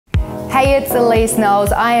Hey, it's Elyse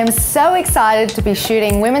Knowles. I am so excited to be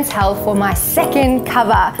shooting Women's Health for my second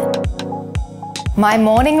cover. My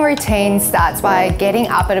morning routine starts by getting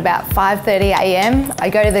up at about 5:30 a.m. I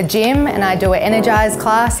go to the gym and I do an energize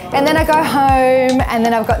class, and then I go home, and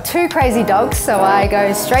then I've got two crazy dogs, so I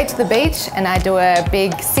go straight to the beach and I do a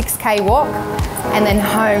big 6K walk and then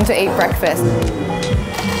home to eat breakfast.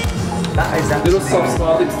 Little soft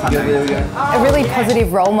smile lips together, there we go. A really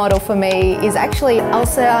positive role model for me is actually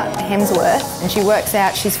Elyse Knowles, and she works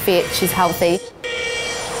out, she's fit, she's healthy.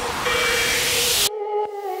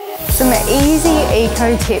 Some easy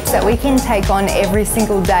eco tips that we can take on every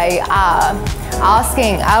single day are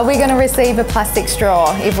asking, are we going to receive a plastic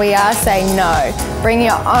straw? If we are, say no. Bring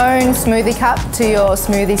your own smoothie cup to your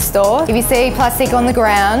smoothie store. If you see plastic on the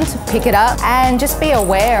ground, pick it up, and just be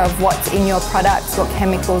aware of what's in your products, what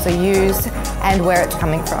chemicals are used and where it's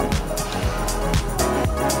coming from.